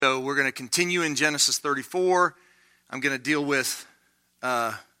So we're going to continue in Genesis 34. I'm going to deal with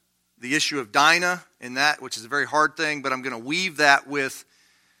the issue of Dinah in that, which is a very hard thing, but I'm going to weave that with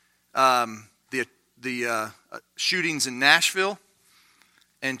the shootings in Nashville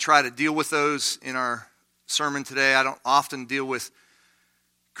and try to deal with those in our sermon today. I don't often deal with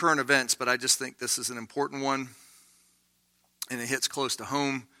current events, but I just think this is an important one, and it hits close to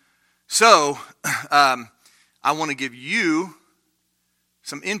home. So I want to give you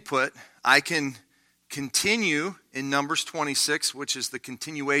some input. I can continue in Numbers 26, which is the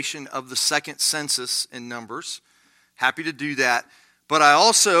continuation of the second census in Numbers. Happy to do that. But I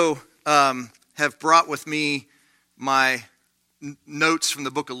also have brought with me my notes from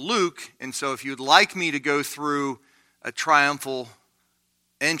the book of Luke. And so if you'd like me to go through a triumphal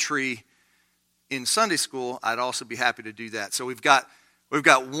entry in Sunday school, I'd also be happy to do that. So we've got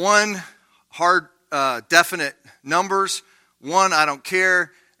one hard, definite Numbers, one I don't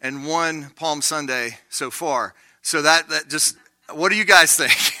care, and one Palm Sunday so far. So that just, what do you guys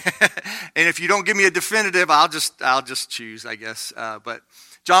think? And if you don't give me a definitive, I'll just choose, I guess. But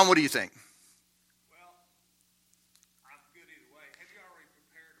John, what do you think? Well, I'm good either way. Have you already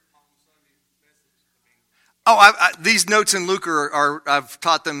prepared a Palm Sunday message? These notes in Luke are I've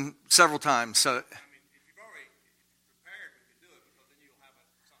taught them several times. So. If you've already prepared, we can do it, because then you'll have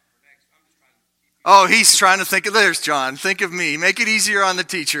something for next. I'm just trying to keep you. Oh, he's trying to think of theirs, John. Think of me. Make it easier on the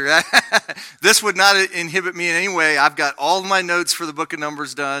teacher. This would not inhibit me in any way. I've got all of my notes for the book of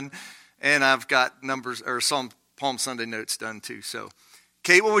Numbers done, and I've got Numbers or Palm Sunday notes done too. So,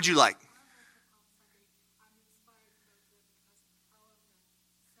 Kate, what would you like?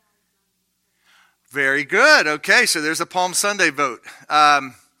 Very good. Okay, so there's a Palm Sunday vote.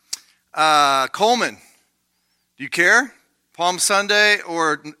 Coleman, do you care? Palm Sunday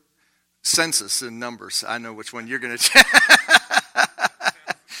or census and Numbers? I know which one you're going to.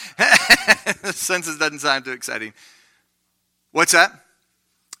 Census doesn't sound too exciting. What's that?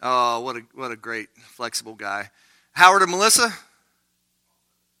 Oh, what a great flexible guy. Howard or Melissa?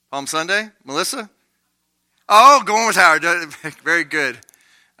 Palm Sunday? Melissa? Oh, going with Howard. Very good.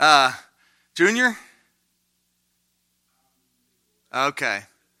 Junior? Okay.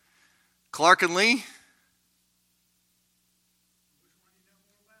 Clark and Lee?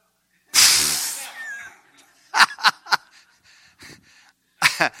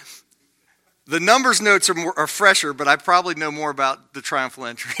 The Numbers notes are fresher, but I probably know more about the triumphal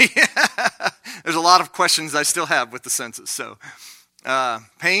entry. There's a lot of questions I still have with the census. So,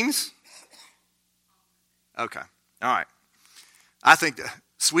 Paynes? Okay. All right. I think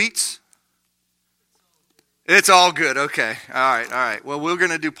sweets? It's all good. Okay. All right. Well, we're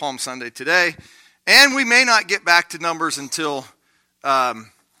going to do Palm Sunday today. And we may not get back to Numbers until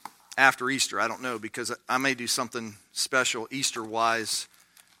after Easter. I don't know, because I may do something special Easter-wise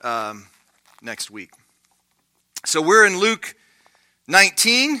next week. So we're in Luke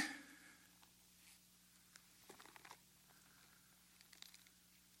 19.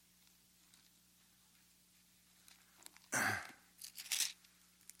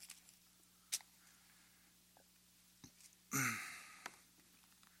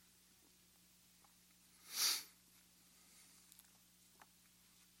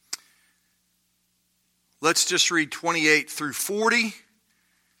 Let's just read 28 through 40.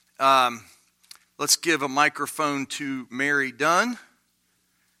 Let's give a microphone to Mary Dunn.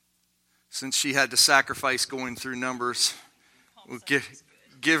 Since she had to sacrifice going through Numbers, we'll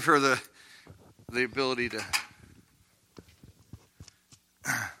give her the ability to.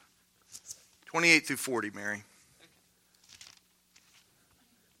 28 through 40, Mary.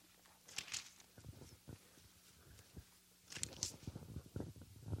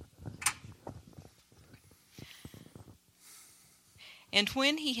 And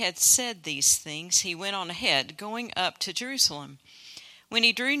when he had said these things, he went on ahead, going up to Jerusalem. When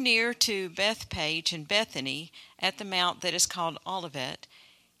he drew near to Bethpage and Bethany, at the mount that is called Olivet,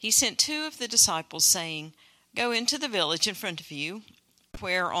 he sent two of the disciples, saying, Go into the village in front of you,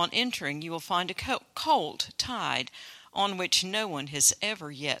 where on entering you will find a colt tied, on which no one has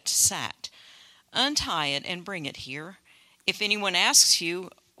ever yet sat. Untie it and bring it here. If anyone asks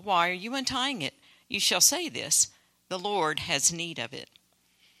you, Why are you untying it? You shall say this, The Lord has need of it.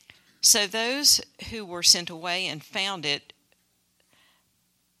 So those who were sent away and found it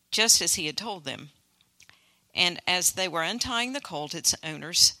just as he had told them. And as they were untying the colt, its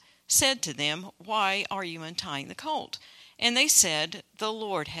owners said to them, Why are you untying the colt? And they said, The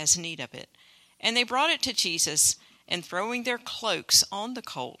Lord has need of it. And they brought it to Jesus, and throwing their cloaks on the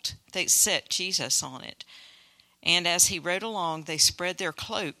colt, they set Jesus on it. And as he rode along, they spread their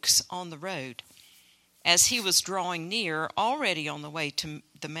cloaks on the road. As he was drawing near, already on the way to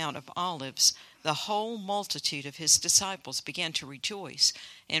the Mount of Olives, the whole multitude of his disciples began to rejoice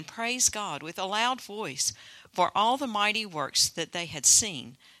and praise God with a loud voice for all the mighty works that they had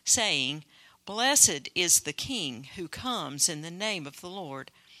seen, saying, "Blessed is the King who comes in the name of the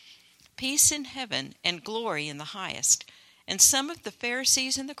Lord. Peace in heaven and glory in the highest." And some of the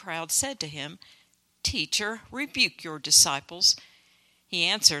Pharisees in the crowd said to him, "Teacher, rebuke your disciples." He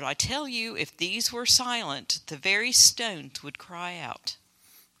answered, "I tell you, if these were silent, the very stones would cry out."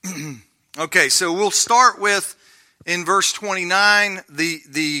 Okay, so we'll start with, in verse 29,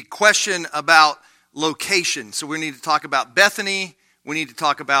 the question about location. So we need to talk about Bethany, we need to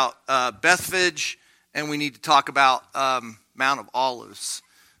talk about Bethphage, and we need to talk about Mount of Olives.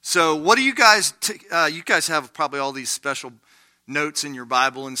 So what do you guys, you guys have probably all these special notes in your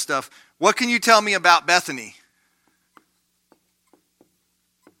Bible and stuff. What can you tell me about Bethany?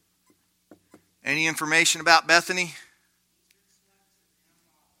 Any information about Bethany?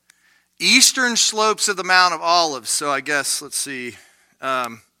 Eastern slopes of the Mount of Olives. So I guess, let's see.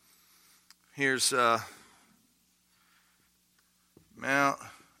 Here's Mount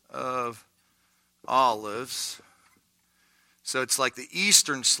of Olives. So it's like the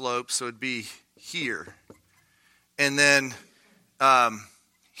eastern slope, so it'd be here. And then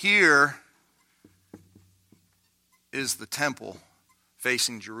here is the temple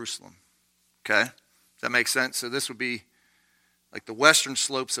facing Jerusalem. Okay? Does that make sense? So this would be like the western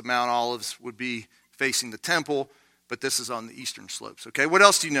slopes of Mount Olives would be facing the temple, but this is on the eastern slopes. Okay? What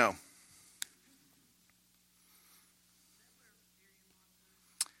else do you know?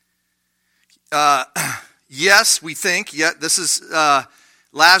 Yes, we think. Yeah, this is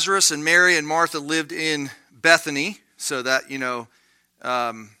Lazarus and Mary and Martha lived in Bethany, so that, you know,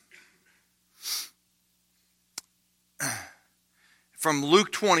 from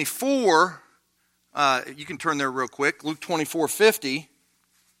Luke 24, you can turn there real quick. Luke 24:50.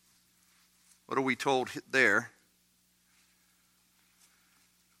 What are we told there?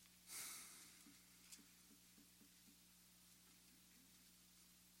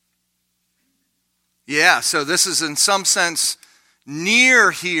 Yeah, so this is in some sense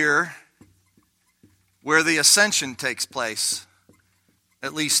near here where the ascension takes place.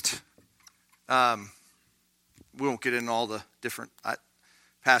 At least, we won't get into all the different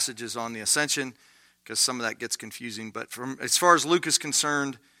passages on the ascension because some of that gets confusing. But from as far as Luke is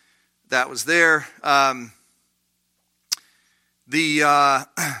concerned, that was there.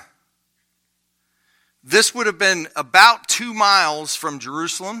 This would have been about 2 miles from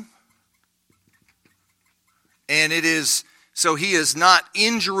Jerusalem. And it is, so he is not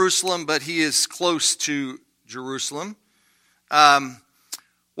in Jerusalem, but he is close to Jerusalem.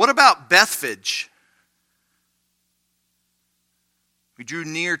 What about Bethphage? We drew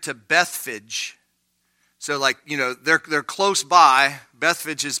near to Bethphage. So like, you know, they're close by.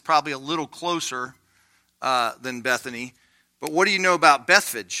 Bethphage is probably a little closer than Bethany. But what do you know about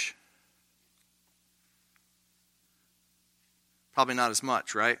Bethphage? Probably not as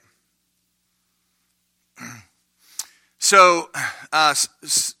much, right? So,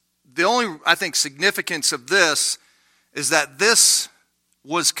 the only, I think, significance of this is that this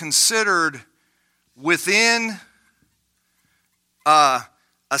was considered within a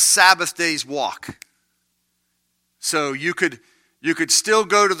Sabbath day's walk. So you could still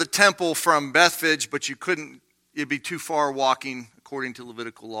go to the temple from Bethphage, but you couldn't. It'd be too far walking, according to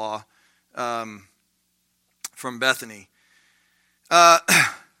Levitical law, from Bethany. I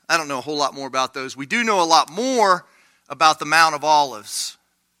don't know a whole lot more about those. We do know a lot more about the Mount of Olives.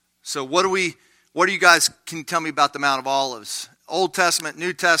 So what do you guys can tell me about the Mount of Olives? Old Testament,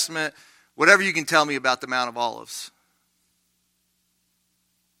 New Testament, whatever you can tell me about the Mount of Olives.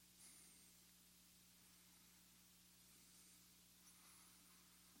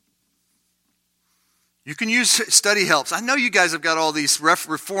 You can use study helps. I know you guys have got all these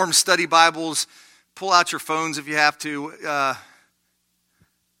Reformed study Bibles. Pull out your phones if you have to.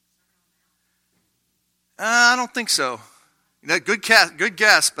 I don't think so. Good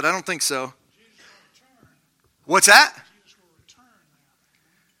guess, but I don't think so. What's that?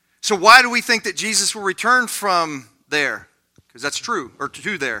 So why do we think that Jesus will return from there? Because that's true, or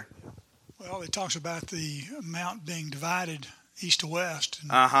to there. Well, it talks about the mount being divided east to west.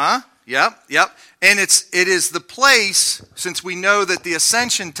 Yep. And it is the place, since we know that the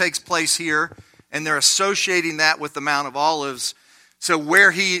ascension takes place here, and they're associating that with the Mount of Olives. So where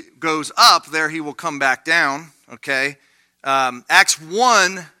he goes up, there he will come back down, okay? Acts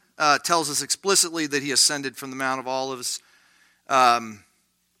 1 tells us explicitly that he ascended from the Mount of Olives. Okay,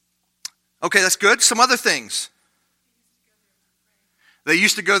 that's good. Some other things. They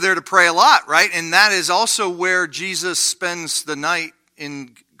used to go there to pray a lot, right? And that is also where Jesus spends the night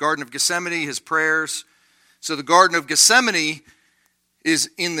in Garden of Gethsemane, his prayers. So the Garden of Gethsemane is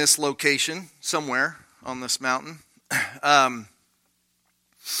in this location somewhere on this mountain.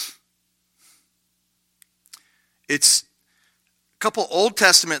 It's a couple Old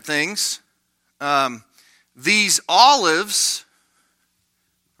Testament things. These olives,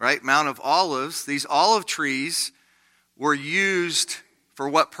 right, Mount of Olives, these olive trees were used for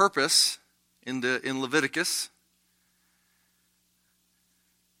what purpose in Leviticus?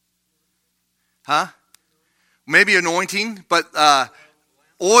 Maybe anointing, but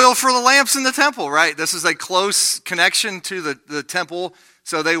oil for the lamps in the temple, right? This is a close connection to the temple.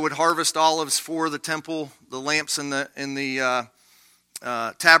 So they would harvest olives for the temple, the lamps in the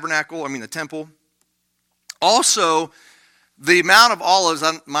tabernacle, the temple. Also, the Mount of Olives,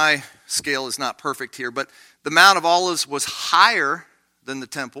 my scale is not perfect here, but the Mount of Olives was higher than the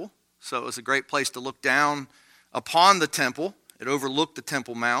temple. So it was a great place to look down upon the temple. It overlooked the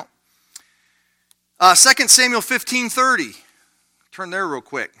Temple Mount. 2 Samuel 15:30. Turn there real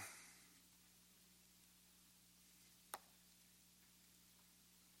quick.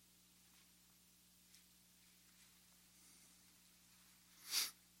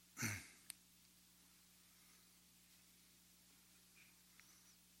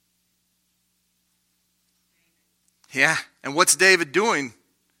 Yeah, and what's David doing?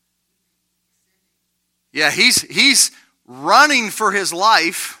 Yeah, he's running for his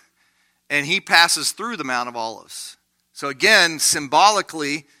life, and he passes through the Mount of Olives. So again,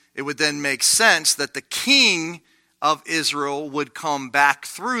 symbolically, it would then make sense that the king of Israel would come back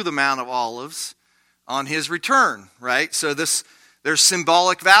through the Mount of Olives on his return, right? So there's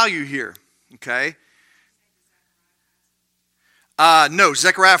symbolic value here, okay? No,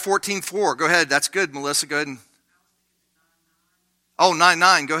 Zechariah 14:4. Go ahead. That's good, Melissa. Go ahead. Oh,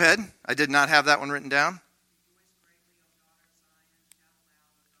 9:9. Go ahead. I did not have that one written down.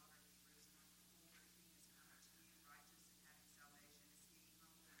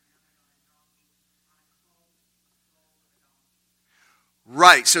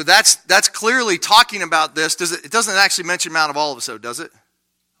 Right, so that's clearly talking about this. It doesn't actually mention Mount of Olives, though, does it?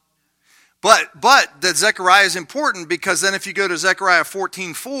 But that Zechariah is important, because then if you go to Zechariah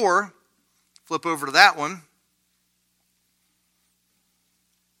 14:4, flip over to that one.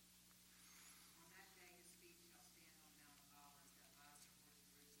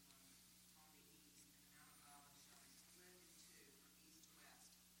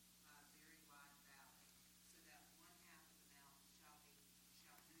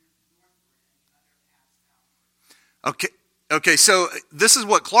 Okay, so this is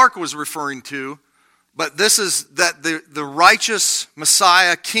what Clark was referring to, but this is that the righteous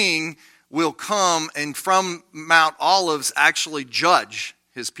Messiah King will come and from Mount Olives actually judge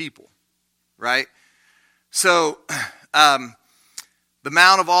his people, right? So the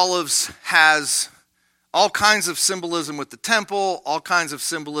Mount of Olives has all kinds of symbolism with the temple, all kinds of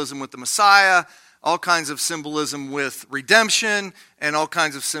symbolism with the Messiah, all kinds of symbolism with redemption, and all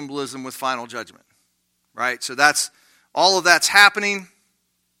kinds of symbolism with final judgment. Right, so all of that's happening.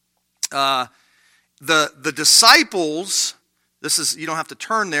 The disciples. This is, you don't have to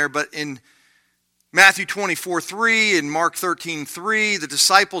turn there, but in Matthew 24:3 and Mark 13:3, the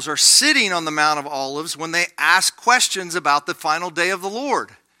disciples are sitting on the Mount of Olives when they ask questions about the final day of the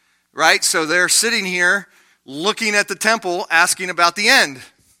Lord. Right, so they're sitting here looking at the temple, asking about the end.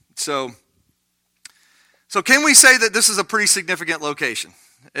 So can we say that this is a pretty significant location?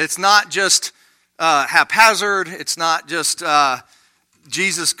 It's not just haphazard. It's not just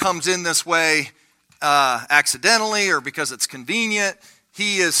Jesus comes in this way accidentally or because it's convenient.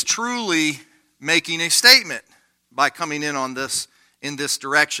 He is truly making a statement by coming in this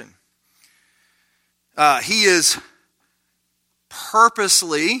direction. He is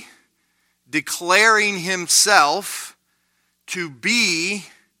purposely declaring himself to be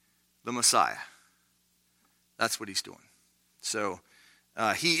the Messiah. That's what he's doing. So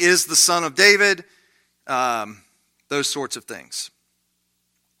he is the son of David, those sorts of things.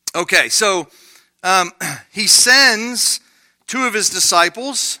 Okay, so he sends two of his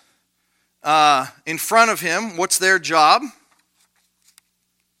disciples in front of him. What's their job?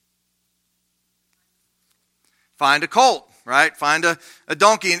 Find a colt, right? Find a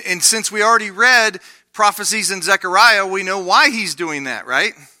donkey. And since we already read prophecies in Zechariah, we know why he's doing that,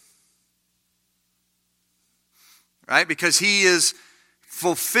 right? Right? Because he is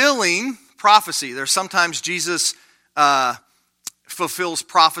fulfilling prophecy. There's sometimes Jesus fulfills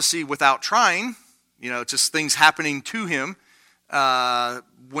prophecy without trying. Just things happening to him.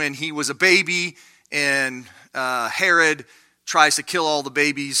 When he was a baby and Herod tries to kill all the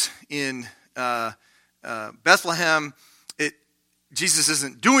babies in Bethlehem. Jesus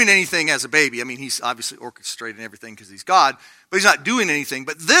isn't doing anything as a baby. I mean, he's obviously orchestrating everything because he's God, but he's not doing anything.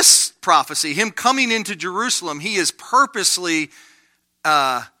 But this prophecy, him coming into Jerusalem, he is purposely,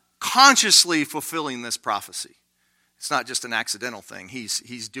 consciously fulfilling this prophecy. It's not just an accidental thing.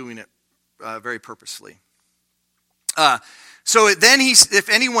 He's doing it very purposely. So then if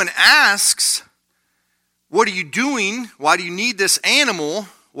anyone asks, what are you doing? Why do you need this animal?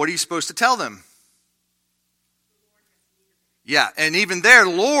 What are you supposed to tell them? Yeah, and even there,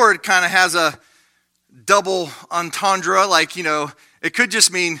 Lord kind of has a double entendre. Like, it could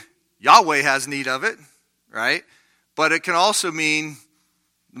just mean Yahweh has need of it, right? But it can also mean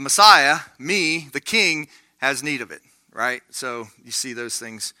the Messiah, me, the King, has need of it, right? So you see those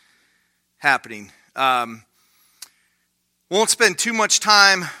things happening. Won't spend too much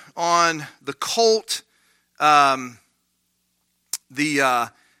time on the colt. The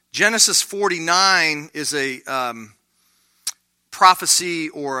Genesis 49 is a prophecy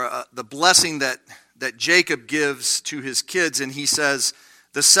or the blessing that Jacob gives to his kids, and he says,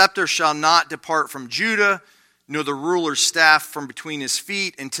 "The scepter shall not depart from Judah, nor the ruler's staff from between his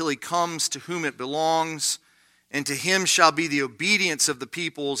feet, until he comes to whom it belongs. And to him shall be the obedience of the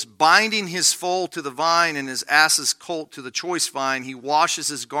peoples, binding his foal to the vine and his ass's colt to the choice vine. He washes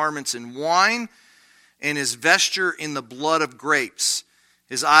his garments in wine and his vesture in the blood of grapes.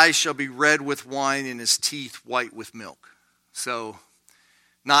 His eyes shall be red with wine and his teeth white with milk." So,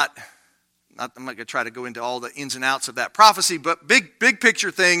 I'm not going to try to go into all the ins and outs of that prophecy, but big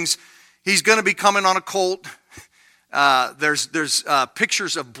picture things. He's going to be coming on a colt. There's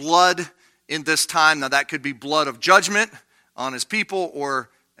pictures of blood in this time. Now that could be blood of judgment on his people, or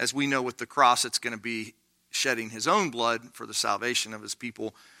as we know with the cross, it's going to be shedding his own blood for the salvation of his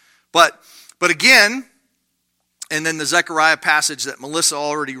people. But again, and then the Zechariah passage that Melissa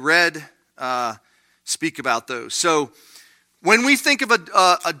already read speak about those. So when we think of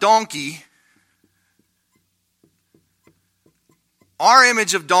a donkey, our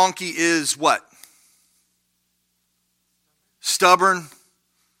image of donkey is what? Stubborn.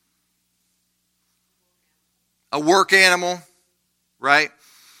 A work animal, right?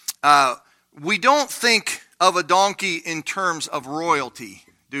 We don't think of a donkey in terms of royalty,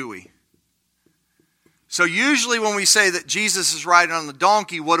 do we? So usually when we say that Jesus is riding on the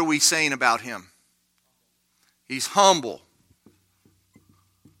donkey, what are we saying about him? He's humble.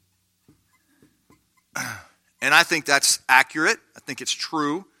 And I think that's accurate. I think it's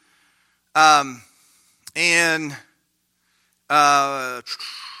true. I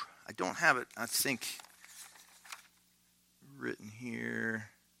don't have it, I think, written here.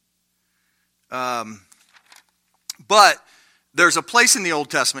 But there's a place in the Old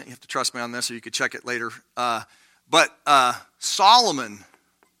Testament, you have to trust me on this or you could check it later, but Solomon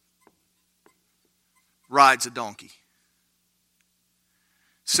rides a donkey.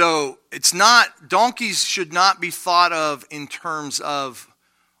 So donkeys should not be thought of in terms of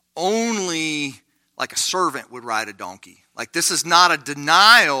only like a servant would ride a donkey. Like, this is not a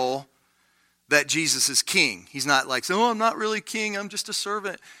denial that Jesus is king. He's not like, I'm not really king, I'm just a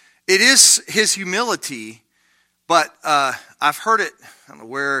servant. It is his humility, but I've heard it, I don't know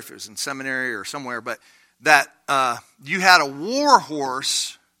where, if it was in seminary or somewhere, but that you had a war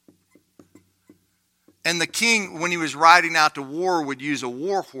horse, and the king, when he was riding out to war, would use a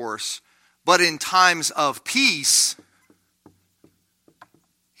war horse, but in times of peace,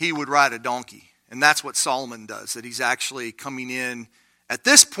 he would ride a donkey. And that's what Solomon does, that he's actually coming in at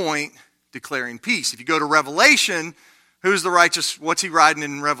this point declaring peace. If you go to Revelation, who's the righteous? What's he riding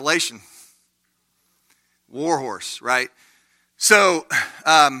in Revelation? War horse, right? So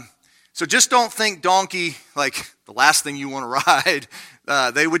just don't think donkey like the last thing you want to ride.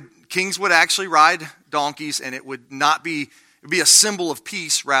 Kings would actually ride donkeys, and it would be a symbol of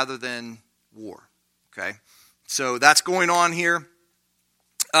peace rather than war. Okay, so that's going on here.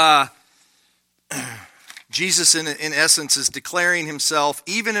 Jesus, in essence, is declaring himself,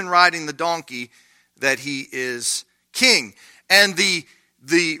 even in riding the donkey, that he is king. And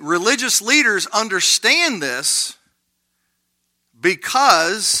the religious leaders understand this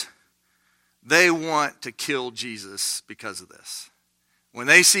because they want to kill Jesus because of this. When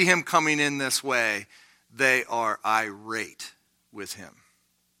they see him coming in this way, they are irate with him.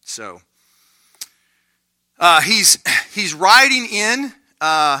 So he's riding in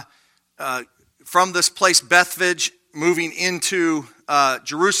from this place Bethphage, moving into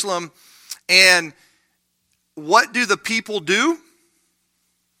Jerusalem. And what do the people do?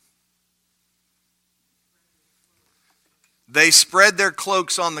 they spread their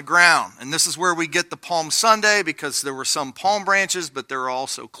cloaks on the ground. And this is where we get the Palm Sunday, because there were some palm branches, but there were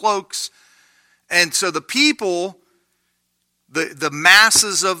also cloaks. And so the people, the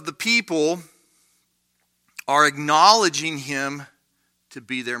masses of the people are acknowledging him to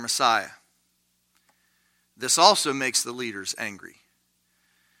be their Messiah. This also makes the leaders angry.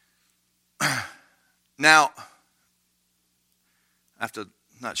 Now,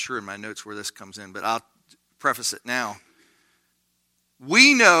 not sure in my notes where this comes in, but I'll preface it now.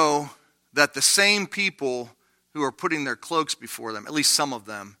 We know that the same people who are putting their cloaks before them, at least some of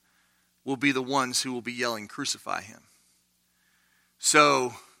them, will be the ones who will be yelling, "Crucify him."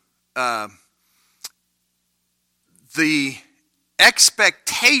 So, the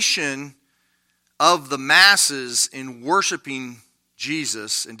expectation of the masses in worshiping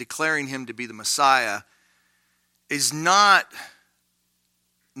Jesus and declaring him to be the Messiah is not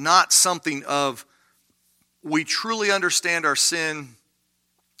something of, we truly understand our sin,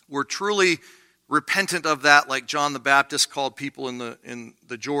 we're truly repentant of that, like John the Baptist called people in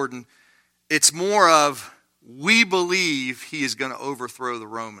the Jordan. It's more of, we believe he is going to overthrow the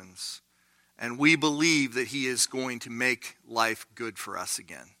Romans, and we believe that he is going to make life good for us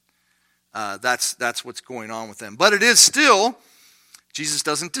again. That's what's going on with them. But it is still, Jesus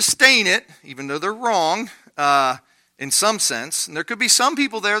doesn't disdain it, even though they're wrong in some sense. And there could be some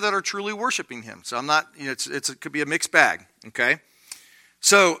people there that are truly worshiping him. So I'm not, it could be a mixed bag, okay?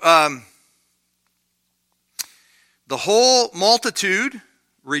 So the whole multitude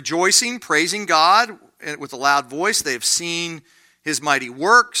rejoicing, praising God with a loud voice. They have seen his mighty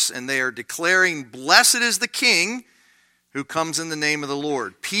works, and they are declaring, "Blessed is the King who comes in the name of the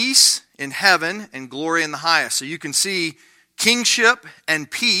Lord. Peace in heaven and glory in the highest." So you can see kingship and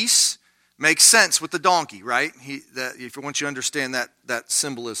peace makes sense with the donkey, right? If you want you to understand that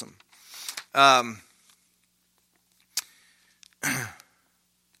symbolism.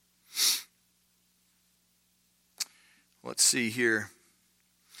 Let's see here.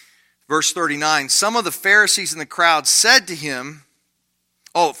 Verse 39, some of the Pharisees in the crowd said to him,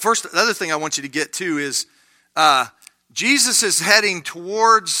 first, the other thing I want you to get to is Jesus is heading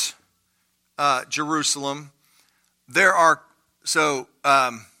towards Jerusalem.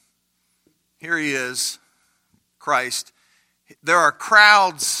 Here he is, Christ. There are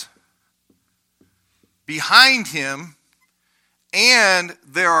crowds behind him, and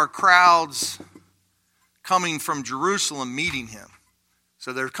there are crowds coming from Jerusalem meeting him.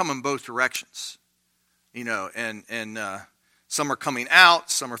 So they're coming both directions, and some are coming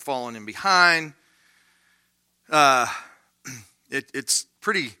out, some are following in behind. It's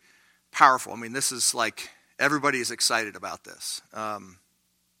pretty powerful. I mean, this is like, everybody is excited about this. And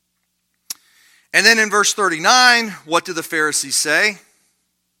then in verse 39, what do the Pharisees say?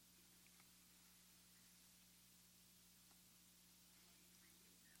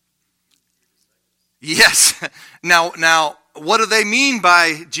 Yes. Now, what do they mean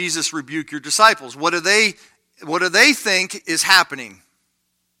by Jesus rebuke your disciples? What do they think is happening?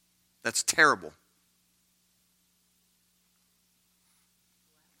 That's terrible.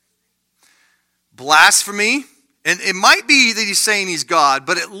 Blasphemy. And it might be that he's saying he's God,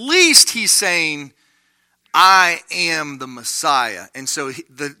 but at least he's saying, "I am the Messiah." And so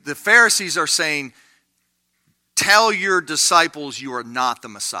the Pharisees are saying, "Tell your disciples you are not the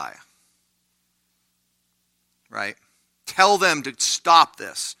Messiah." Right? Tell them to stop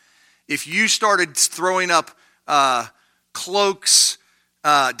this. If you started throwing up cloaks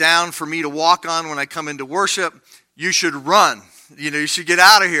down for me to walk on when I come into worship, you should run. You should get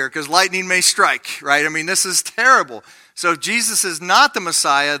out of here because lightning may strike, right? I mean, this is terrible. So if Jesus is not the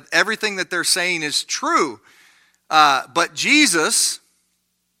Messiah, everything that they're saying is true. But Jesus,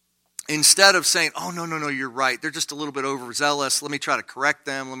 instead of saying, "Oh, no, you're right. They're just a little bit overzealous. Let me try to correct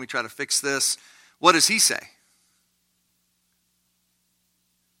them. Let me try to fix this." What does he say?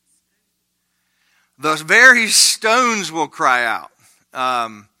 "The very stones will cry out."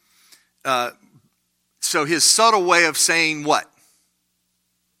 So his subtle way of saying what?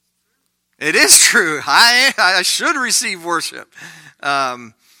 It is true. I should receive worship.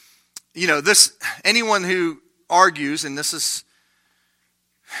 Anyone who argues, and this is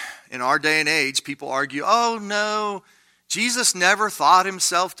in our day and age, people argue, "Oh no, Jesus never thought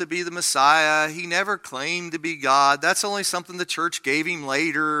himself to be the Messiah. He never claimed to be God. That's only something the church gave him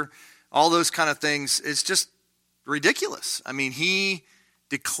later." All those kind of things. It's just ridiculous. I mean, he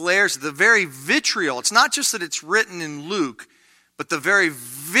declares the very vitriol. It's not just that it's written in Luke, but the very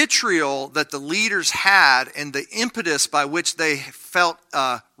vitriol that the leaders had and the impetus by which they felt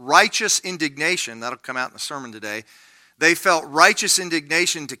righteous indignation, that'll come out in the sermon today, they felt righteous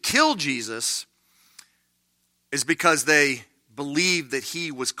indignation to kill Jesus, is because they believed that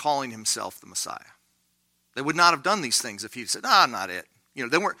he was calling himself the Messiah. They would not have done these things if he said, "Ah, I'm not it." You know,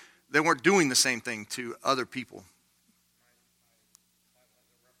 they weren't doing the same thing to other people.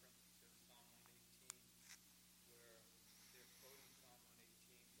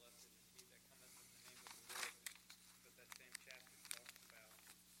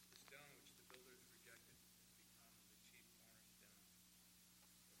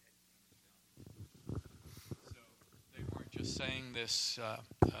 Saying this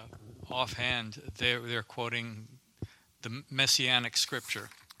offhand, they're quoting the Messianic scripture.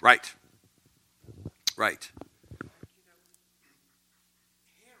 Right. Right.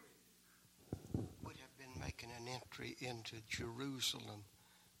 Herod would have been making an entry into Jerusalem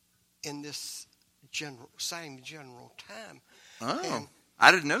in this same general time. Oh, and,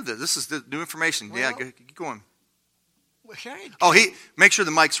 I didn't know that. This is the new information. Well, yeah, keep going. Well, Herod. Make sure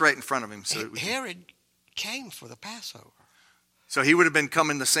the mic's right in front of him. So Herod came for the Passover. So he would have been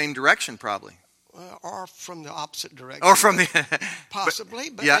coming the same direction, probably. Or from the opposite direction. Or from the possibly,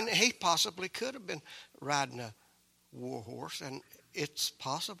 but yeah. And he possibly could have been riding a war horse, and it's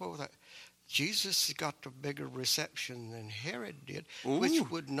possible that Jesus got a bigger reception than Herod did, which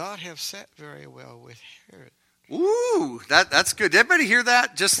would not have sat very well with Herod. Ooh, that's good. Did everybody hear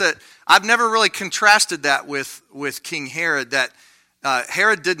that? Just that I've never really contrasted that with King Herod. That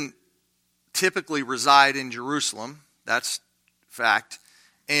Herod didn't typically reside in Jerusalem. That's fact,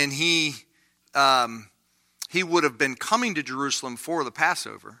 and he would have been coming to Jerusalem for the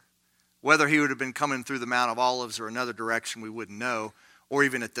Passover. Whether he would have been coming through the Mount of Olives or another direction, we wouldn't know, or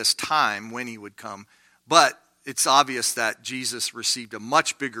even at this time when he would come. But it's obvious that Jesus received a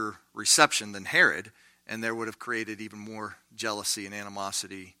much bigger reception than Herod, and there would have created even more jealousy and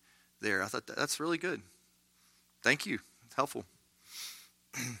animosity there. I thought that's really good. Thank you. It's helpful.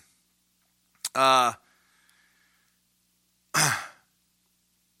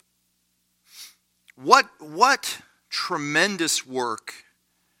 What tremendous work,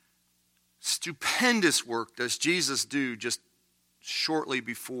 stupendous work does Jesus do just shortly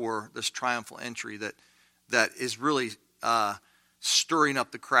before this triumphal entry that is really stirring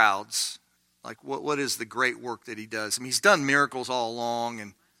up the crowds? Like, what is the great work that he does? I mean, he's done miracles all along,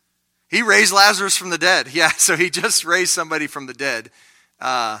 and he raised Lazarus from the dead. Yeah, so he just raised somebody from the dead.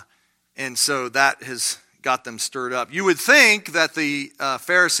 And so that has got them stirred up. You would think that the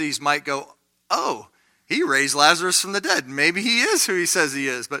Pharisees might go, "Oh, he raised Lazarus from the dead. Maybe he is who he says he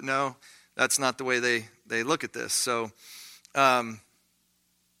is." But no, that's not the way they look at this. So, for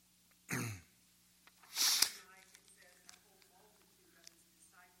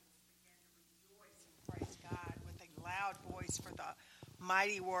the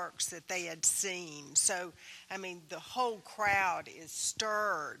mighty works that they had seen. So, I mean, the whole crowd is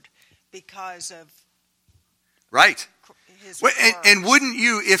stirred because of right. his and wouldn't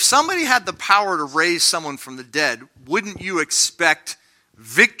you, if somebody had the power to raise someone from the dead, wouldn't you expect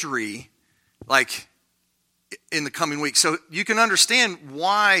victory, like, in the coming week? So you can understand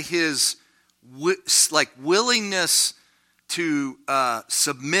why his willingness to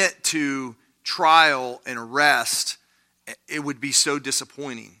submit to trial and arrest, it would be so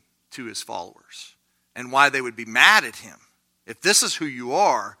disappointing to his followers, and why they would be mad at him. If this is who you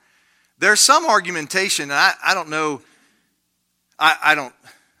are, there's some argumentation, and I don't know, I'm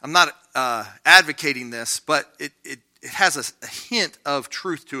not advocating this, but it has a hint of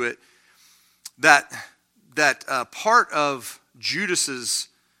truth to it, that part of Judas's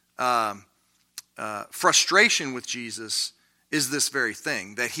frustration with Jesus is this very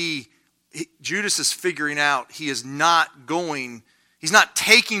thing, that Judas is figuring out he's not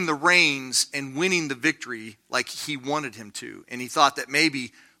taking the reins and winning the victory like he wanted him to. And he thought that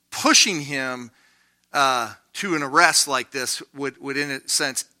maybe pushing him to an arrest like this would in a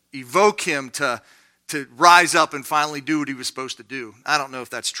sense evoke him to rise up and finally do what he was supposed to do. I don't know if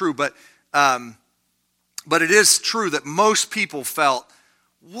that's true, but it is true that most people felt,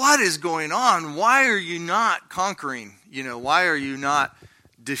 what is going on? Why are you not conquering? Why are you not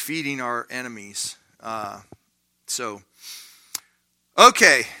defeating our enemies? So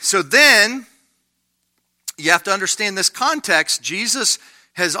then you have to understand this context. Jesus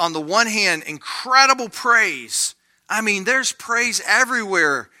has, on the one hand, incredible praise. I mean, there's praise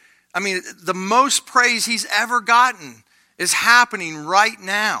everywhere. I mean, the most praise he's ever gotten is happening right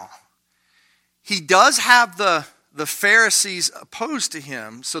now. He does have the Pharisees opposed to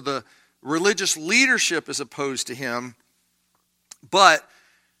him, so the religious leadership is opposed to him. But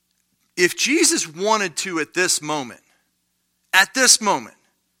if Jesus wanted to at this moment,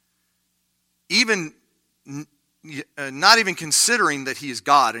 even not even considering that he is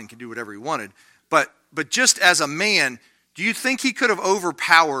God and can do whatever he wanted, but but just as a man, do you think he could have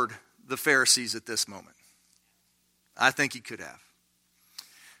overpowered the Pharisees at this moment? I think he could have.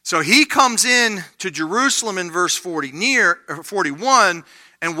 So he comes in to Jerusalem in verse 41,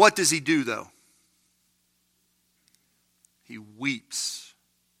 and what does he do though? He weeps.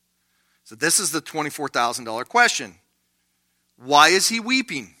 So this is the $24,000 question. Why is he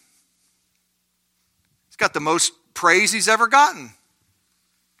weeping? He's got the most praise he's ever gotten.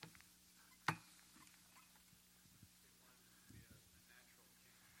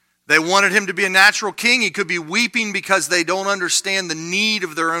 They wanted him to be a natural king. He could be weeping because they don't understand the need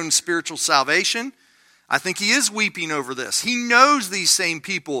of their own spiritual salvation. I think he is weeping over this. He knows these same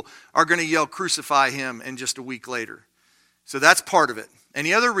people are going to yell, "Crucify him," and just a week later. So that's part of it.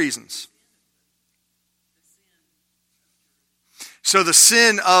 Any other reasons? So the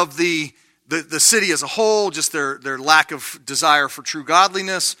sin of the city as a whole, just their lack of desire for true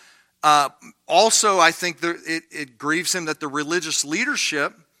godliness. Also, I think it grieves him that the religious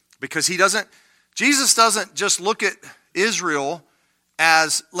leadership, because Jesus doesn't just look at Israel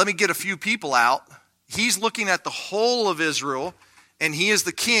as, let me get a few people out. He's looking at the whole of Israel, and he is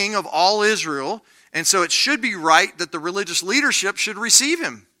the king of all Israel. And so it should be right that the religious leadership should receive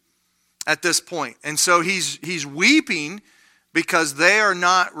him at this point. And so he's weeping because they are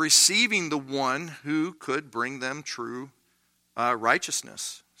not receiving the one who could bring them true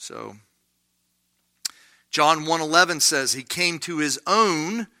righteousness. So John 1:11 says, he came to his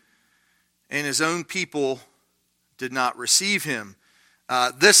own, and his own people did not receive him.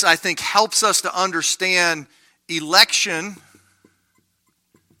 This, I think, helps us to understand election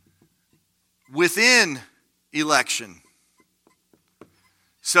within election.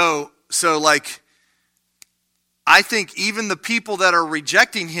 So like, I think even the people that are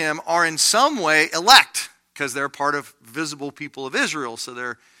rejecting him are in some way elect, because they're part of visible people of Israel. So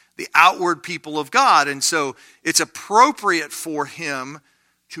they're the outward people of God. And so it's appropriate for him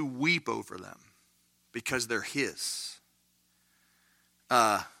to weep over them because they're his.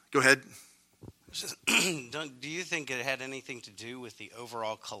 Go ahead. Do you think it had anything to do with the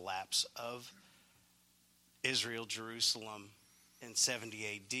overall collapse of Israel, Jerusalem in 70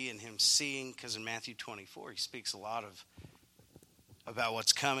 AD and him seeing, because in Matthew 24 he speaks a lot about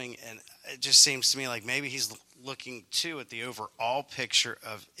what's coming, and it just seems to me like maybe he's looking too at the overall picture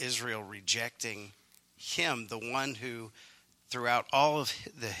of Israel rejecting him, the one who throughout all of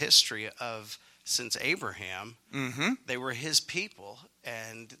the history of since Abraham, they were his people,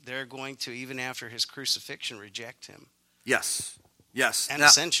 and they're going to, even after his crucifixion, reject him. Yes. And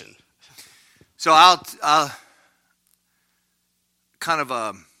ascension. So I'll kind of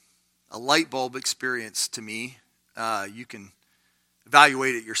a light bulb experience to me. You can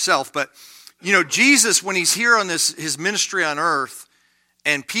evaluate it yourself, but Jesus, when he's here on his ministry on earth,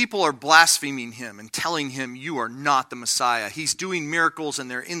 and people are blaspheming him and telling him, "You are not the Messiah." He's doing miracles,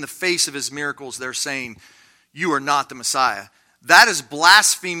 and they're in the face of his miracles. They're saying, "You are not the Messiah." That is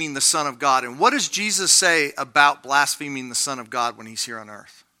blaspheming the Son of God. And what does Jesus say about blaspheming the Son of God when he's here on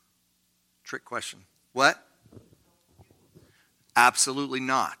earth? Trick question. What? Absolutely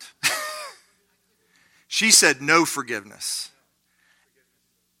not. She said no forgiveness.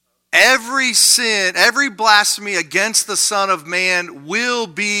 Every sin, every blasphemy against the Son of Man will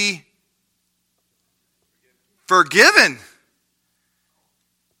be forgiven.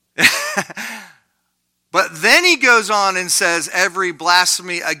 But then he goes on and says every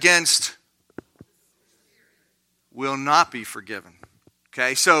blasphemy against will not be forgiven.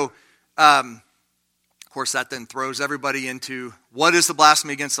 Okay, so of course that then throws everybody into what is the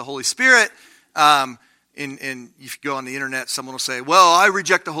blasphemy against the Holy Spirit? And if you go on the internet, someone will say, "Well, I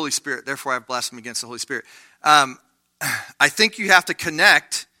reject the Holy Spirit, therefore I have blasphemy against the Holy Spirit." I think you have to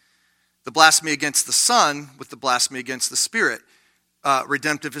connect the blasphemy against the Son with the blasphemy against the Spirit,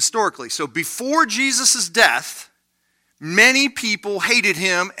 redemptive historically. So before Jesus' death, many people hated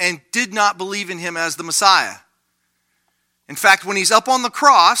him and did not believe in him as the Messiah. In fact, when he's up on the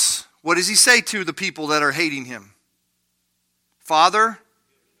cross, what does he say to the people that are hating him? "Father,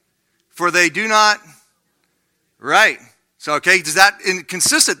 for they do not..." Right. So, okay, does that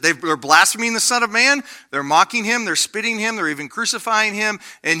consistent? They're blaspheming the Son of Man. They're mocking him. They're spitting him. They're even crucifying him.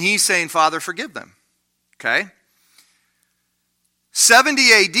 And he's saying, "Father, forgive them." Okay.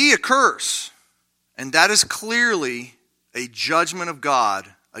 70 AD occurs. And that is clearly a judgment of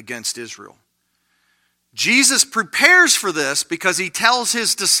God against Israel. Jesus prepares for this because he tells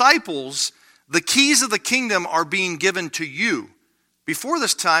his disciples, the keys of the kingdom are being given to you. Before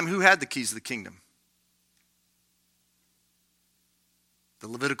this time, who had the keys of the kingdom? The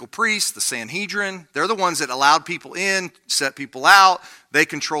Levitical priests, the Sanhedrin, they're the ones that allowed people in, set people out. They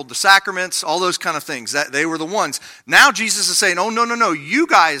controlled the sacraments, all those kind of things. They were the ones. Now Jesus is saying, oh, no, you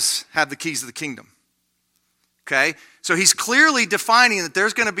guys have the keys of the kingdom. Okay? So he's clearly defining that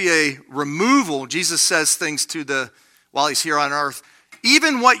there's going to be a removal. Jesus says things while he's here on earth.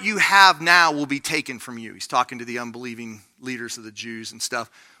 Even what you have now will be taken from you. He's talking to the unbelieving leaders of the Jews and stuff.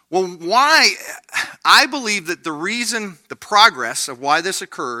 Well, why? I believe that the progress of why this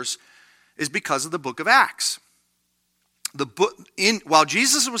occurs is because of the book of Acts. While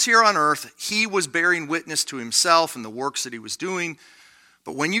Jesus was here on earth, he was bearing witness to himself and the works that he was doing.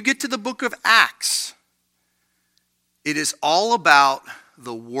 But when you get to the book of Acts, it is all about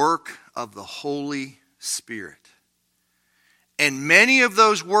the work of the Holy Spirit. And many of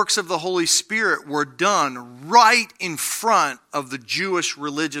those works of the Holy Spirit were done right in front of the Jewish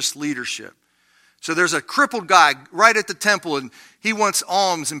religious leadership. So there's a crippled guy right at the temple, and he wants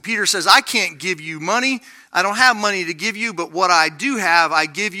alms. And Peter says, I can't give you money. I don't have money to give you, but what I do have, I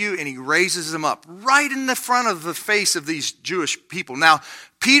give you. And he raises him up right in the front of the face of these Jewish people. Now,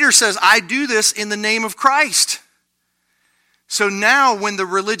 Peter says, I do this in the name of Christ. So now when the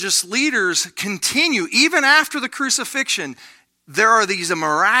religious leaders continue, even after the crucifixion, there are these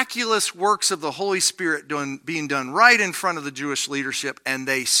miraculous works of the Holy Spirit being done right in front of the Jewish leadership, and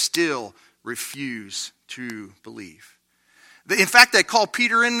they still refuse to believe. In fact, they call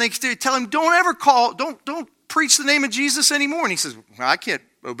Peter in and they tell him, don't preach the name of Jesus anymore. And he says, well, I can't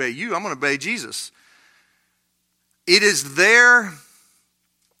obey you. I'm going to obey Jesus. It is their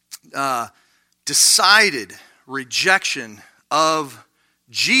decided rejection of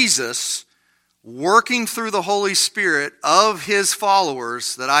Jesus working through the Holy Spirit of his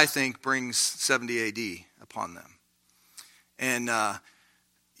followers that I think brings 70 AD upon them. And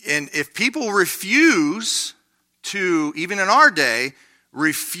if people refuse to, even in our day,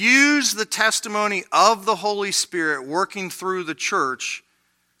 refuse the testimony of the Holy Spirit working through the church,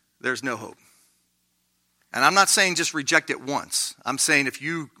 there's no hope. And I'm not saying just reject it once. I'm saying if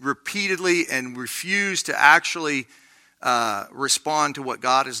you repeatedly and refuse to actually respond to what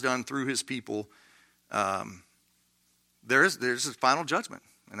God has done through his people, there's a final judgment.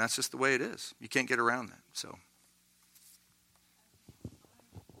 And that's just the way it is. You can't get around that. So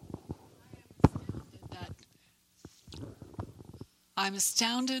I'm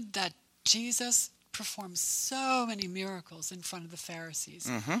astounded that Jesus performed so many miracles in front of the Pharisees.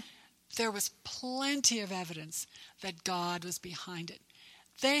 Mm-hmm. There was plenty of evidence that God was behind it.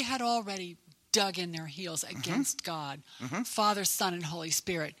 They had already dug in their heels against God, Father, Son, and Holy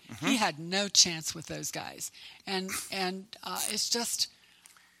Spirit. He had no chance with those guys, and it's just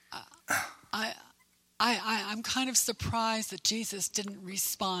I'm kind of surprised that Jesus didn't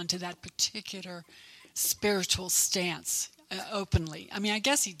respond to that particular spiritual stance openly. I mean, I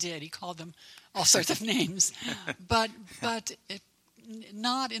guess he did. He called them all sorts of names, but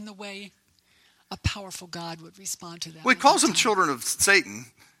not in the way a powerful God would respond to them. Well, he calls them children of Satan.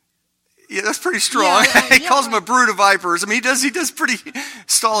 Yeah, that's pretty strong. He calls them a brood of vipers. I mean, he does pretty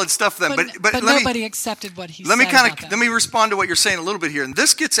solid stuff then. But nobody accepted what he said about that. Let me respond to what you're saying a little bit here. And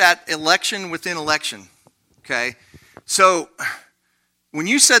this gets at election within election. Okay? So when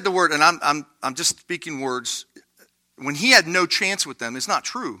you said the word, and I'm just speaking words, when he had no chance with them, it's not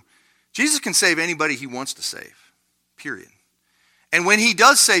true. Jesus can save anybody he wants to save. Period. And when he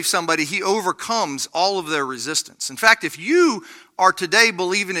does save somebody, he overcomes all of their resistance. In fact, if you are today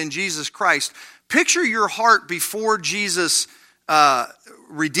believing in Jesus Christ, picture your heart before Jesus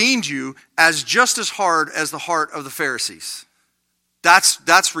redeemed you as just as hard as the heart of the Pharisees.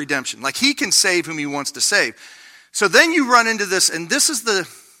 That's redemption. Like, he can save whom he wants to save. So then you run into this, and this is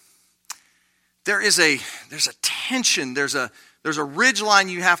there's a tension, there's a ridge line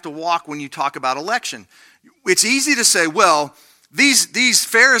you have to walk when you talk about election. It's easy to say, well, these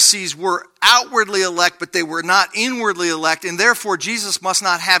Pharisees were outwardly elect, but they were not inwardly elect, and therefore Jesus must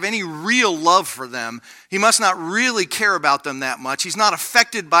not have any real love for them. He must not really care about them that much. He's not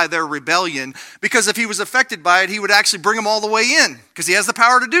affected by their rebellion, because if he was affected by it, he would actually bring them all the way in, because he has the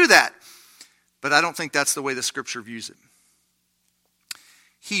power to do that. But I don't think that's the way the Scripture views it.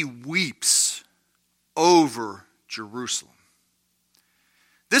 He weeps over Jerusalem.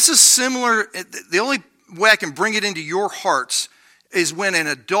 This is similar. The only way I can bring it into your hearts is when an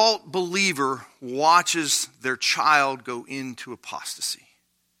adult believer watches their child go into apostasy.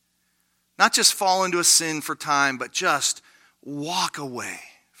 Not just fall into a sin for time, but just walk away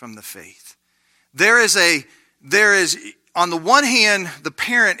from the faith. There is, on the one hand, the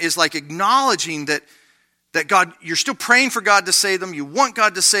parent is like acknowledging that God, you're still praying for God to save them. You want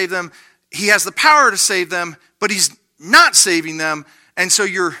God to save them. He has the power to save them, but he's not saving them. And so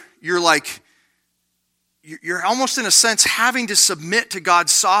you're almost in a sense having to submit to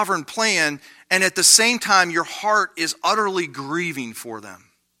God's sovereign plan, and at the same time your heart is utterly grieving for them.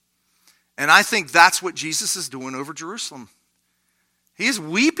 And I think that's what Jesus is doing over Jerusalem. He is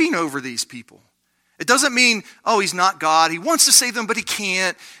weeping over these people. It doesn't mean, oh, he's not God. He wants to save them, but he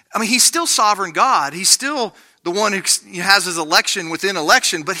can't. I mean, he's still sovereign God. He's still the one who has his election within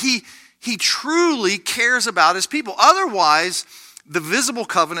election, but he truly cares about his people. Otherwise, the visible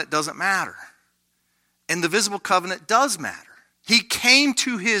covenant doesn't matter. And the visible covenant does matter. He came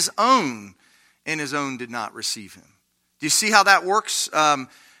to his own, and his own did not receive him. Do you see how that works? And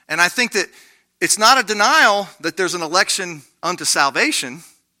I think that it's not a denial that there's an election unto salvation.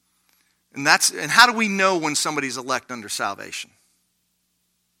 And how do we know when somebody's elect under salvation?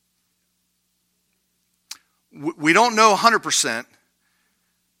 We don't know 100%,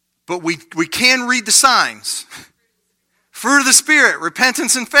 but we can read the signs. Fruit of the Spirit,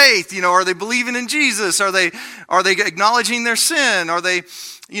 repentance and faith. Are they believing in Jesus? Are they acknowledging their sin? Are they,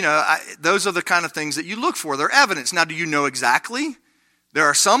 those are the kind of things that you look for. They're evidence. Now, do you know exactly? There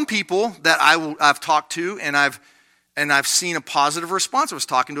are some people that I've talked to, and I've seen a positive response. I was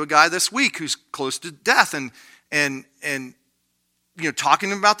talking to a guy this week who's close to death, and talking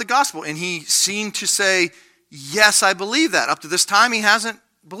to him about the gospel, and he seemed to say, "Yes, I believe that." Up to this time, he hasn't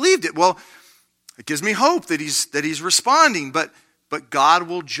believed it. Well, it gives me hope that he's responding, but God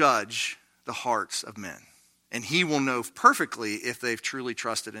will judge the hearts of men, and he will know perfectly if they've truly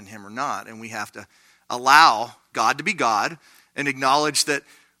trusted in him or not. And we have to allow God to be God and acknowledge that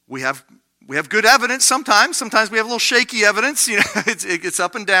we have good evidence sometimes. Sometimes we have a little shaky evidence. It's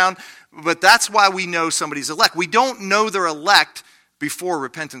up and down, but that's why we know somebody's elect. We don't know they're elect before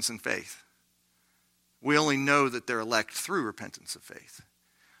repentance and faith. We only know that they're elect through repentance of faith.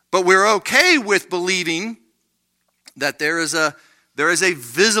 But we're okay with believing that there is a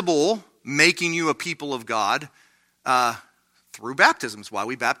visible making you a people of God through baptisms. Why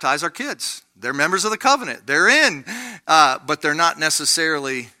we baptize our kids. They're members of the covenant. They're in, but they're not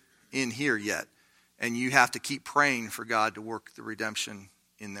necessarily in here yet. And you have to keep praying for God to work the redemption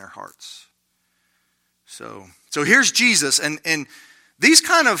in their hearts. So here's Jesus, and these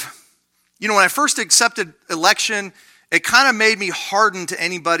kind of, when I first accepted election, it kind of made me harden to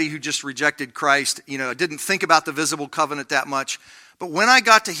anybody who just rejected Christ. I didn't think about the visible covenant that much. But when I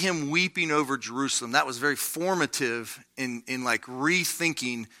got to him weeping over Jerusalem, that was very formative in like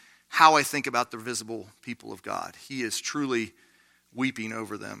rethinking how I think about the visible people of God. He is truly weeping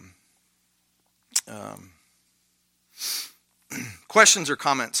over them. Questions or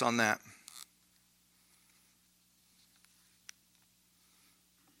comments on that?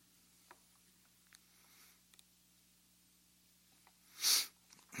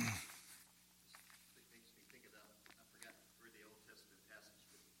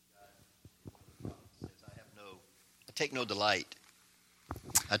 I take no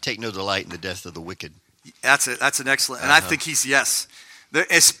delight in the death of the wicked. That's an excellent, and I think he's, yes.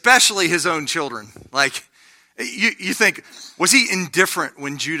 Especially his own children. Like, you think, was he indifferent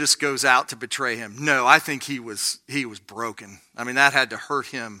when Judas goes out to betray him? No, I think he was broken. I mean, that had to hurt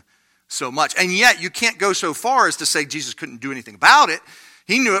him so much. And yet, you can't go so far as to say Jesus couldn't do anything about it.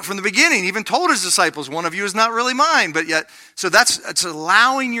 He knew it from the beginning. He even told his disciples, one of you is not really mine. But yet, so it's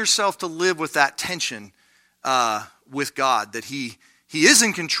allowing yourself to live with that tension with God, that he is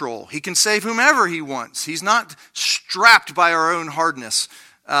in control. He can save whomever he wants. He's not strapped by our own hardness.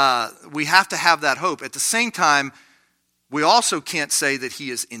 We have to have that hope. At the same time, we also can't say that he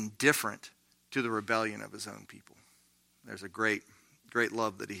is indifferent to the rebellion of his own people. There's a great, great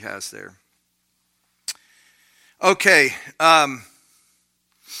love that he has there. Okay.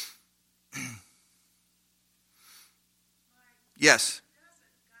 Yes.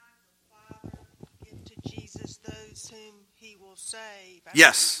 Doesn't God the Father give to Jesus those whom he will save?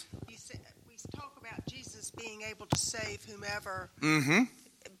 Yes. We talk about Jesus being able to save whomever. Mm-hmm.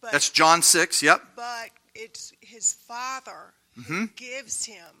 But, that's John 6, yep. But it's his Father who gives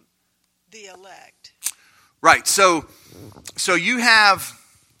him the elect. Right. So you have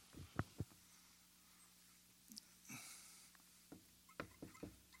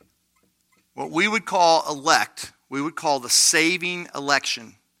what we would call elect. We would call the saving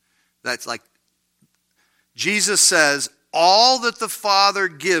election. That's like Jesus says, all that the Father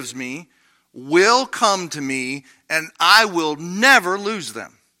gives me will come to me, and I will never lose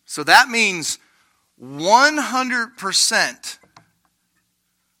them. So that means 100%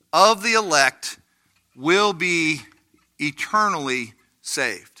 of the elect will be eternally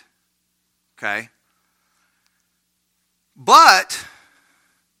saved. Okay? But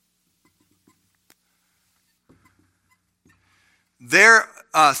there,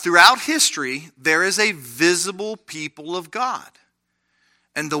 throughout history, there is a visible people of God.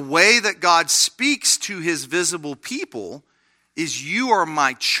 And the way that God speaks to his visible people is, you are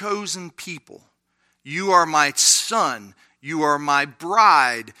my chosen people. You are my son. You are my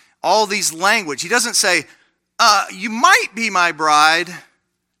bride. All these language. He doesn't say, you might be my bride.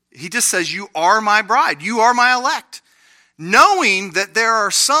 He just says, you are my bride. You are my elect. Knowing that there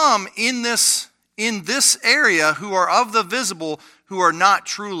are some in this area who are of the visible, who are not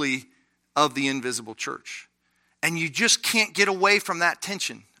truly of the invisible church. And you just can't get away from that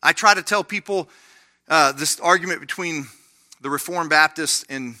tension. I try to tell people this argument between the Reformed Baptists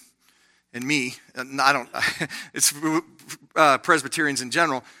and me. I don't. It's Presbyterians in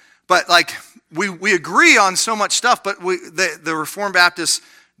general. But like we agree on so much stuff. But the Reformed Baptists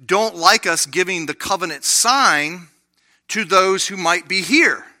don't like us giving the covenant sign to those who might be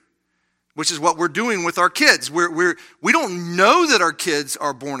here, which is what we're doing with our kids. We don't know that our kids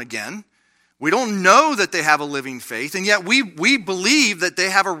are born again. We don't know that they have a living faith, and yet we believe that they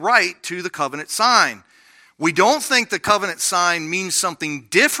have a right to the covenant sign. We don't think the covenant sign means something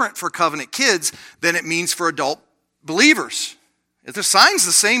different for covenant kids than it means for adult believers. If the sign's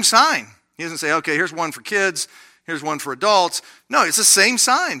the same sign. He doesn't say, okay, here's one for kids, here's one for adults. No, it's the same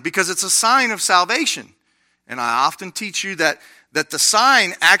sign because it's a sign of salvation. And I often teach you that the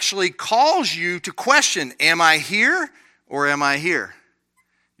sign actually calls you to question, am I here or am I here?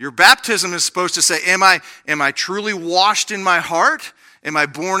 Your baptism is supposed to say, am I truly washed in my heart? Am I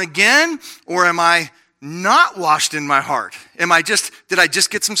born again? Or am I not washed in my heart? Did I just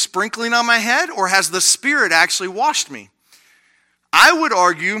get some sprinkling on my head? Or has the Spirit actually washed me? I would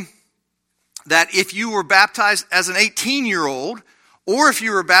argue that if you were baptized as an 18-year-old, or if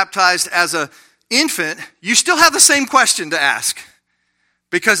you were baptized as an infant, you still have the same question to ask.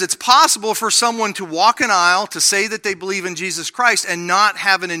 Because it's possible for someone to walk an aisle to say that they believe in Jesus Christ and not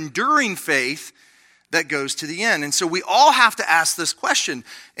have an enduring faith that goes to the end. And so we all have to ask this question,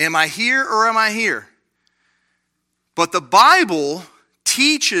 am I here or am I here? But the Bible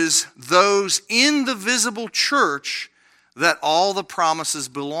teaches those in the visible church that all the promises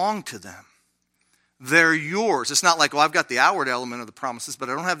belong to them. They're yours. It's not like, well, I've got the outward element of the promises, but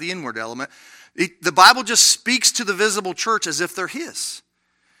I don't have the inward element. The Bible just speaks to the visible church as if they're his.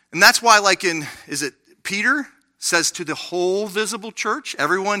 And that's why, like Peter says to the whole visible church,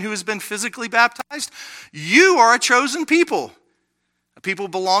 everyone who has been physically baptized, you are a chosen people, a people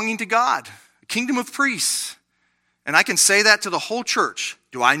belonging to God, a kingdom of priests. And I can say that to the whole church.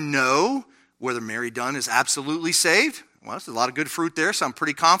 Do I know whether Mary Dunn is absolutely saved? Well, there's a lot of good fruit there, so I'm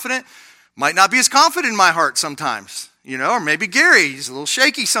pretty confident. Might not be as confident in my heart sometimes, or maybe Gary, he's a little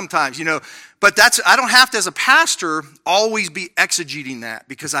shaky sometimes, But I don't have to, as a pastor, always be exegeting that,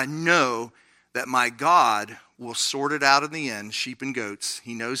 because I know that my God will sort it out in the end, sheep and goats.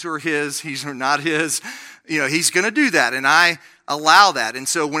 He knows who are his, who are not his. He's going to do that, and I allow that. And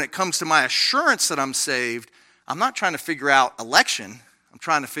so when it comes to my assurance that I'm saved, I'm not trying to figure out election. I'm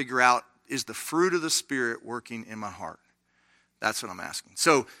trying to figure out, is the fruit of the Spirit working in my heart? That's what I'm asking.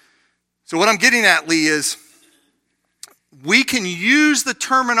 So what I'm getting at, Lee, is we can use the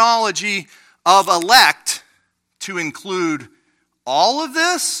terminology of elect to include all of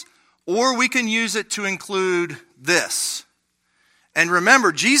this, or we can use it to include this. And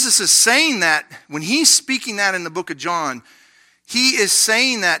remember, Jesus is saying that, when he's speaking that in the book of John, he is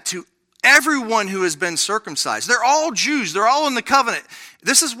saying that to everyone who has been circumcised. They're all Jews. They're all in the covenant.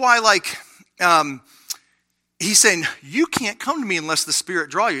 This is why, he's saying, you can't come to me unless the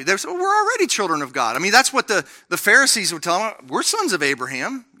Spirit draw you. We're already children of God. I mean, that's what the Pharisees would tell them. We're sons of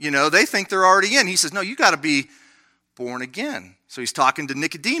Abraham. They think they're already in. He says, no, you got to be born again. So he's talking to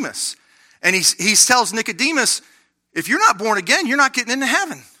Nicodemus. And he tells Nicodemus, if you're not born again, you're not getting into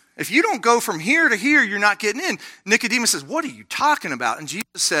heaven. If you don't go from here to here, you're not getting in. Nicodemus says, what are you talking about? And Jesus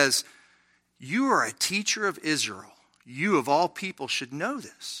says, you are a teacher of Israel. You of all people should know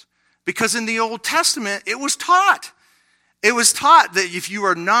this. Because in the Old Testament, it was taught. It was taught that if you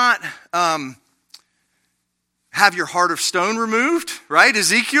are not, have your heart of stone removed, right,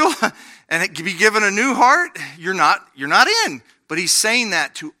 Ezekiel, and be given a new heart, you're not in. But he's saying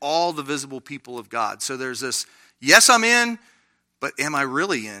that to all the visible people of God. So there's this, yes, I'm in, but am I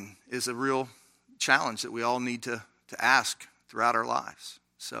really in, is a real challenge that we all need to ask throughout our lives.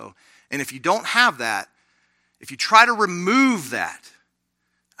 So, and if you don't have that, if you try to remove that,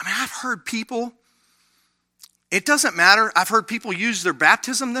 I've heard people, it doesn't matter. I've heard people use their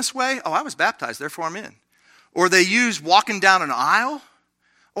baptism this way. Oh, I was baptized, therefore I'm in. Or they use walking down an aisle.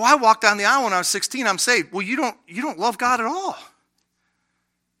 Oh, I walked down the aisle when I was 16, I'm saved. Well, you don't love God at all.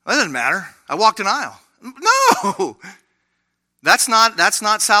 That doesn't matter. I walked an aisle. No! That's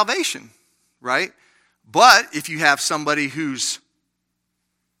not salvation, right? But if you have somebody who's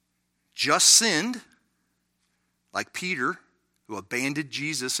just sinned, like Peter, who abandoned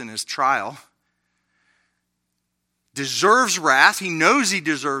Jesus in his trial, deserves wrath, he knows he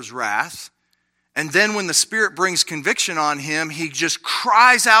deserves wrath, and then when the Spirit brings conviction on him, he just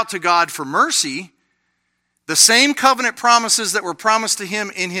cries out to God for mercy. The same covenant promises that were promised to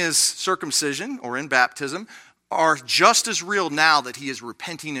him in his circumcision or in baptism are just as real now that he is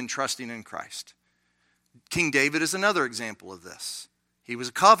repenting and trusting in Christ. King David is another example of this. He was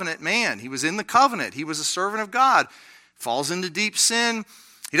a covenant man. He was in the covenant. He was a servant of God. Falls into deep sin.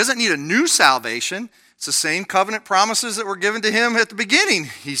 He doesn't need a new salvation. It's the same covenant promises that were given to him at the beginning.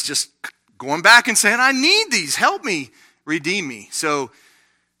 He's just going back and saying, I need these. Help me. Redeem me. So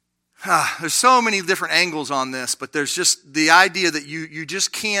there's so many different angles on this, but there's just the idea that you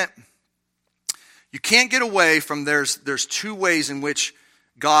just can't get away from there's two ways in which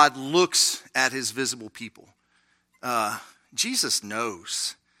God looks at his visible people. Jesus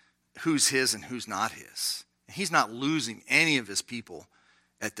knows who's his and who's not his. He's not losing any of his people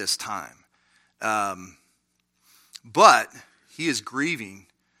at this time. But he is grieving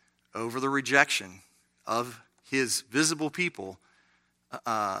over the rejection of his visible people,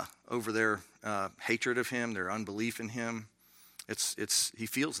 over their hatred of him, their unbelief in him. He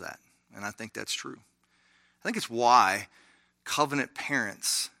feels that, and I think that's true. I think it's why covenant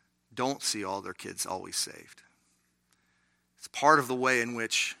parents don't see all their kids always saved. It's part of the way in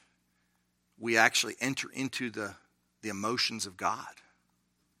which we actually enter into the emotions of God.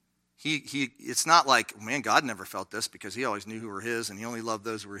 It's not like, man, God never felt this because he always knew who were his and he only loved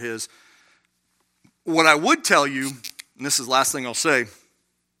those who were his. What I would tell you, and this is the last thing I'll say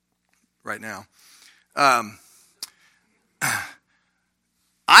right now,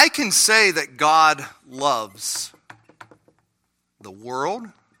 I can say that God loves the world.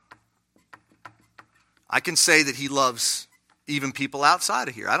 I can say that he loves even people outside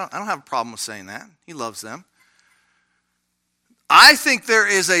of here. I don't have a problem with saying that. He loves them. I think there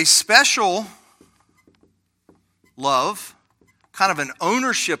is a special love, kind of an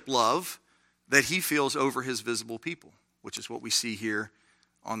ownership love, that he feels over his visible people, which is what we see here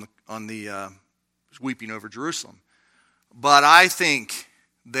on the weeping over Jerusalem. But I think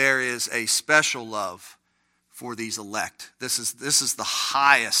there is a special love for these elect. This is the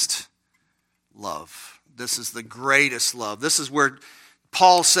highest love. This is the greatest love. This is where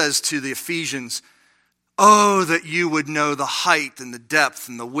Paul says to the Ephesians, oh, that you would know the height and the depth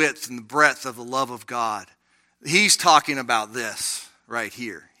and the width and the breadth of the love of God. He's talking about this right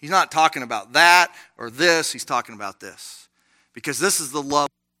here. He's not talking about that or this. He's talking about this. Because this is the love.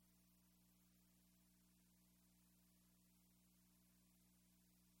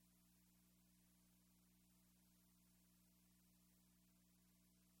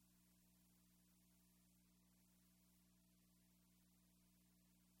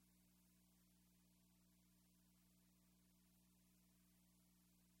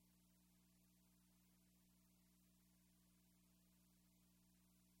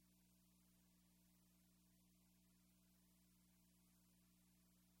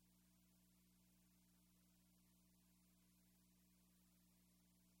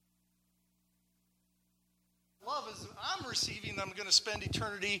 Love is I'm receiving, I'm going to spend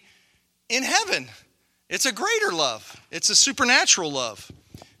eternity in heaven. It's a greater love. It's a supernatural love.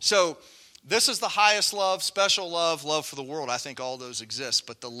 So this is the highest love, special love, love for the world. I think all those exist,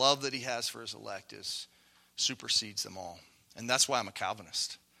 but the love that he has for his elect supersedes them all. And that's why I'm a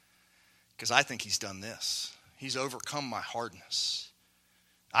Calvinist, because I think he's done this. He's overcome my hardness.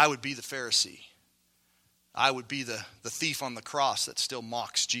 I would be the Pharisee. I would be the thief on the cross that still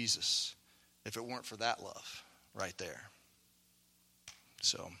mocks Jesus if it weren't for that love right there.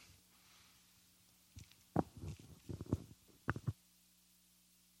 So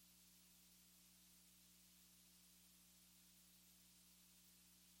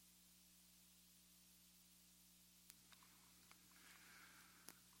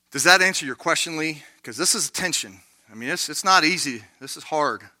does that answer your question, Lee? Because this is tension. I mean, it's not easy. This is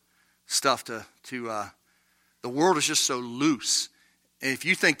hard stuff to the world is just so loose. And if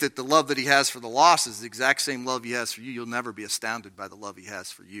you think that the love that he has for the lost is the exact same love he has for you, you'll never be astounded by the love he has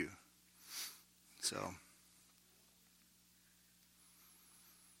for you. So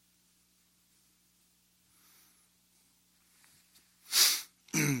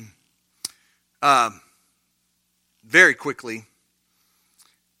very quickly,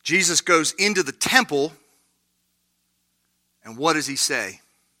 Jesus goes into the temple, and what does he say?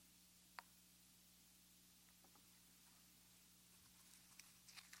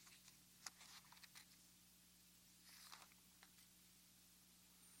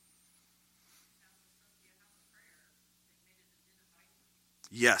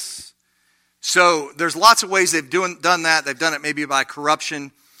 Yes. So there's lots of ways they've done that. They've done it maybe by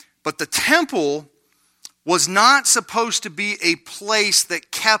corruption. But the temple was not supposed to be a place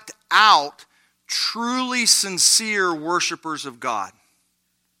that kept out truly sincere worshipers of God.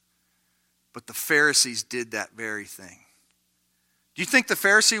 But the Pharisees did that very thing. Do you think the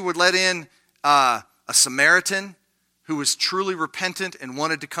Pharisee would let in a Samaritan who was truly repentant and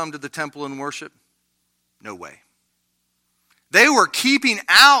wanted to come to the temple and worship? No way. They were keeping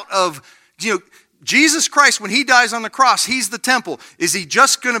out of, Jesus Christ, when he dies on the cross, he's the temple. Is he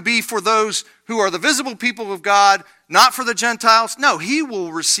just going to be for those who are the visible people of God, not for the Gentiles? No, he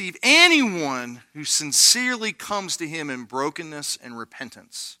will receive anyone who sincerely comes to him in brokenness and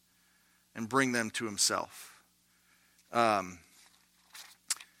repentance and bring them to himself.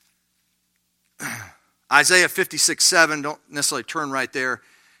 Isaiah 56:7, don't necessarily turn right there.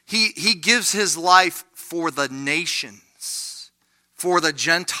 He gives his life for the nations, for the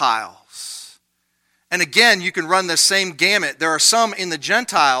Gentiles. And again, you can run the same gamut. There are some in the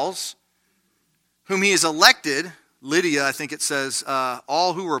Gentiles whom he has elected. Lydia, I think it says,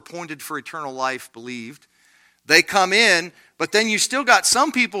 all who were appointed for eternal life believed. They come in, but then you still got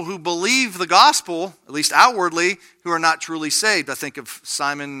some people who believe the gospel, at least outwardly, who are not truly saved. I think of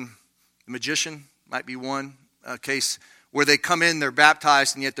Simon the magician, might be one case where they come in, they're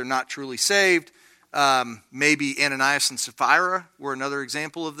baptized, and yet they're not truly saved. Maybe Ananias and Sapphira were another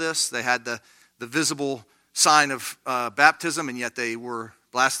example of this. They had the visible sign of baptism, and yet they were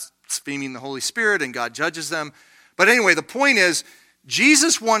blaspheming the Holy Spirit, and God judges them. But anyway, the point is,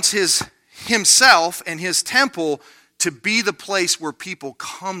 Jesus wants himself and his temple to be the place where people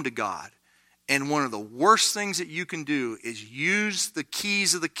come to God. And one of the worst things that you can do is use the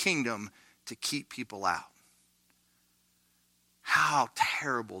keys of the kingdom to keep people out. How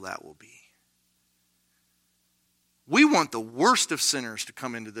terrible that will be. We want the worst of sinners to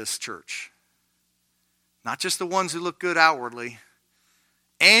come into this church. Not just the ones who look good outwardly.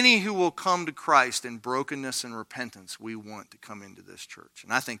 Any who will come to Christ in brokenness and repentance, we want to come into this church.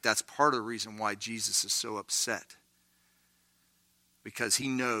 And I think that's part of the reason why Jesus is so upset. Because he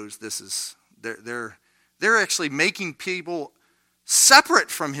knows they're actually making people separate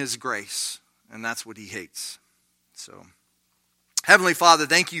from his grace. And that's what he hates. So, Heavenly Father,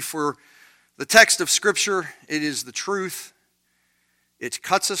 thank you for the text of Scripture. It is the truth. It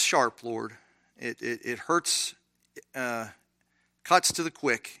cuts us sharp, Lord. It hurts, cuts to the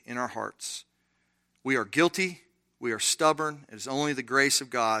quick in our hearts. We are guilty. We are stubborn. It is only the grace of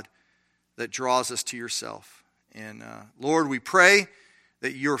God that draws us to yourself. And Lord, we pray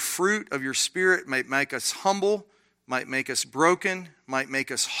that your fruit of your Spirit might make us humble, might make us broken, might make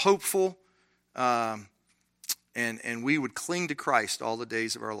us hopeful, and we would cling to Christ all the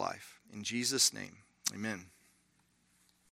days of our life. In Jesus' name, amen.